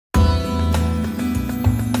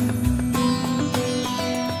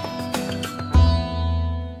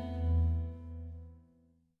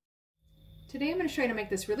Today I'm going to show you how to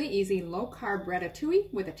make this really easy low-carb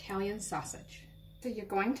ratatouille with Italian sausage. So you're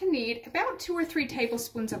going to need about 2 or 3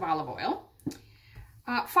 tablespoons of olive oil,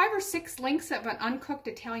 5 or 6 links of an uncooked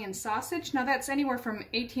Italian sausage. Now that's anywhere from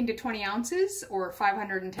 18 to 20 ounces or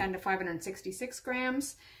 510 to 566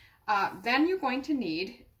 grams. Then you're going to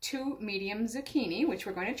need 2 medium zucchini, which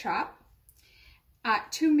we're going to chop,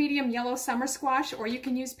 2 medium yellow summer squash, or you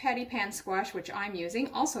can use patty pan squash, which I'm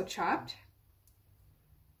using, also chopped.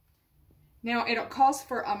 Now it calls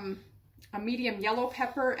for a medium yellow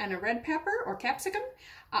pepper and a red pepper or capsicum.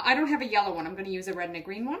 I don't have a yellow one, I'm going to use a red and a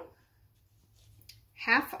green one.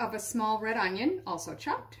 Half of a small red onion, also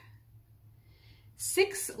chopped.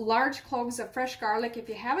 6 large cloves of fresh garlic if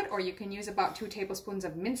you have it, or you can use about 2 tablespoons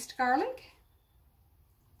of minced garlic.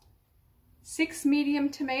 6 medium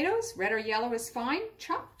tomatoes, red or yellow is fine,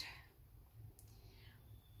 chopped.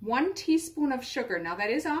 1 teaspoon of sugar. Now that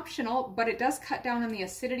is optional, but it does cut down on the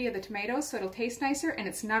acidity of the tomatoes, so it'll taste nicer, and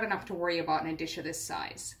it's not enough to worry about in a dish of this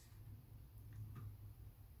size.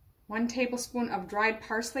 1 tablespoon of dried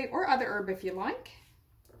parsley or other herb if you like.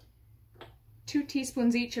 2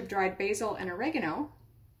 teaspoons each of dried basil and oregano,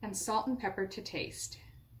 and salt and pepper to taste.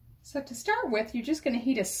 So to start with, you're just going to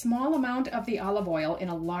heat a small amount of the olive oil in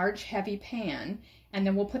a large heavy pan, and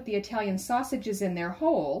then we'll put the Italian sausages in there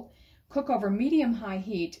whole. Cook over medium-high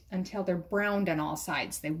heat until they're browned on all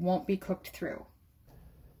sides. They won't be cooked through.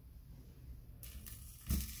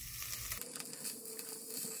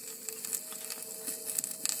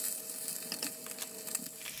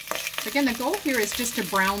 Again, the goal here is just to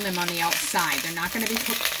brown them on the outside. They're not going to be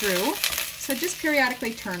cooked through, so just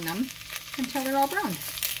periodically turn them until they're all browned.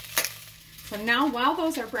 So now, while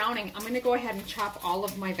those are browning, I'm going to go ahead and chop all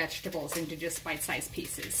of my vegetables into just bite-sized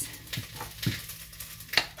pieces.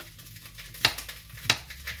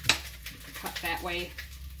 Cut that way,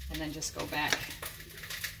 and then just go back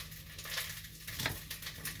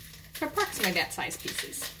to approximately that size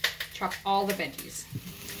pieces. Chop all the veggies.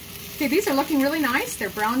 Okay, these are looking really nice. They're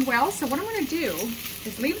browned well, so what I'm going to do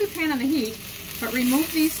is leave the pan on the heat, but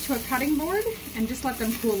remove these to a cutting board and just let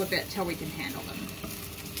them cool a bit till we can handle them.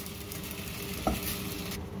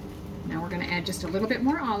 Now we're going to add just a little bit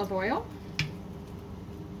more olive oil.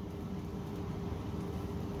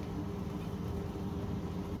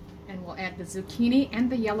 And we'll add the zucchini and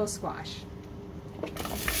the yellow squash.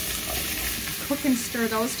 Cook and stir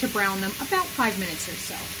those to brown them about 5 minutes or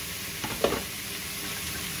so.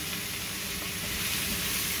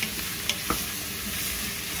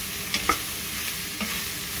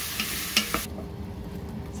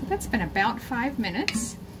 So that's been about 5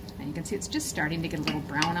 minutes. And you can see it's just starting to get a little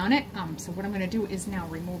brown on it. So what I'm going to do is now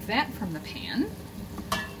remove that from the pan.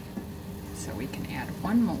 So we can add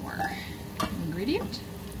one more ingredient.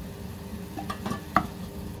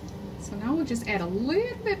 So now we'll just add a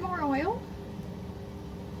little bit more oil.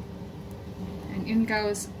 And in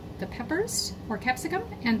goes the peppers or capsicum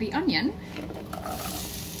and the onion,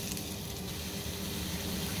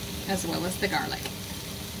 as well as the garlic.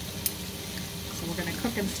 So we're going to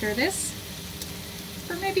cook and stir this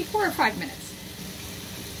for maybe 4 or 5 minutes.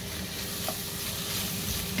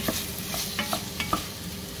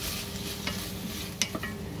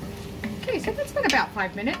 Okay, so that's been about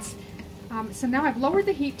 5 minutes. So now I've lowered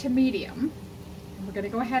the heat to medium. And we're going to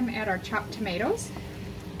go ahead and add our chopped tomatoes.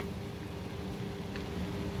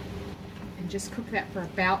 And just cook that for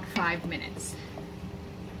about 5 minutes.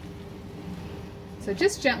 So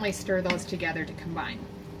just gently stir those together to combine.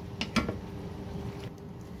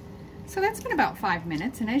 So that's been about 5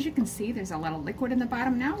 minutes, and as you can see, there's a lot of liquid in the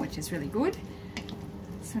bottom now, which is really good.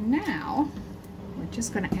 So now we're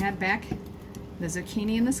just going to add back the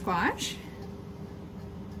zucchini and the squash,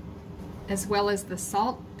 as well as the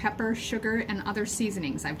salt, pepper, sugar, and other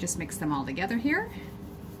seasonings. I've just mixed them all together here.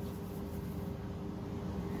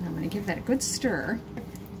 And I'm going to give that a good stir.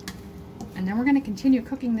 And then we're going to continue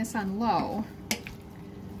cooking this on low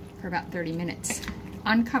for about 30 minutes,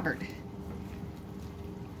 uncovered.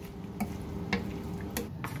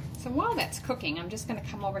 So while that's cooking, I'm just going to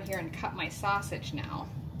come over here and cut my sausage now.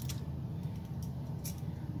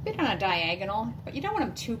 A bit on a diagonal, but you don't want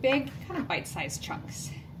them too big, kind of bite-sized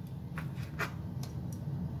chunks.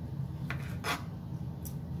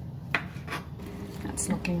 That's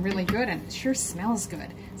looking really good, and it sure smells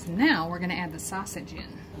good. So now we're going to add the sausage in.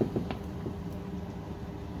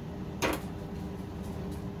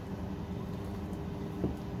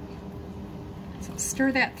 So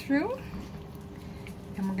stir that through.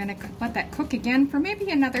 And we're going to let that cook again for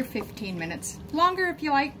maybe another 15 minutes. Longer if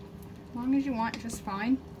you like, as long as you want, just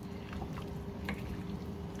fine.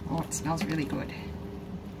 Oh, it smells really good.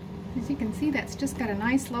 As you can see, that's just got a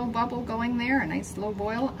nice low bubble going there, a nice low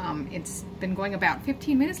boil. It's been going about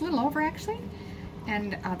 15 minutes, a little over actually.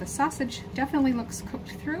 And the sausage definitely looks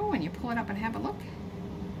cooked through when you pull it up and have a look.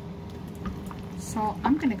 So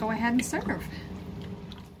I'm going to go ahead and serve.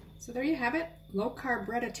 So there you have it, low carb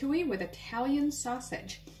ratatouille with Italian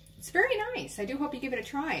sausage. It's very nice. I do hope you give it a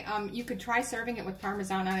try. You could try serving it with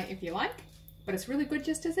Parmesan on it if you like, but it's really good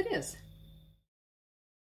just as it is.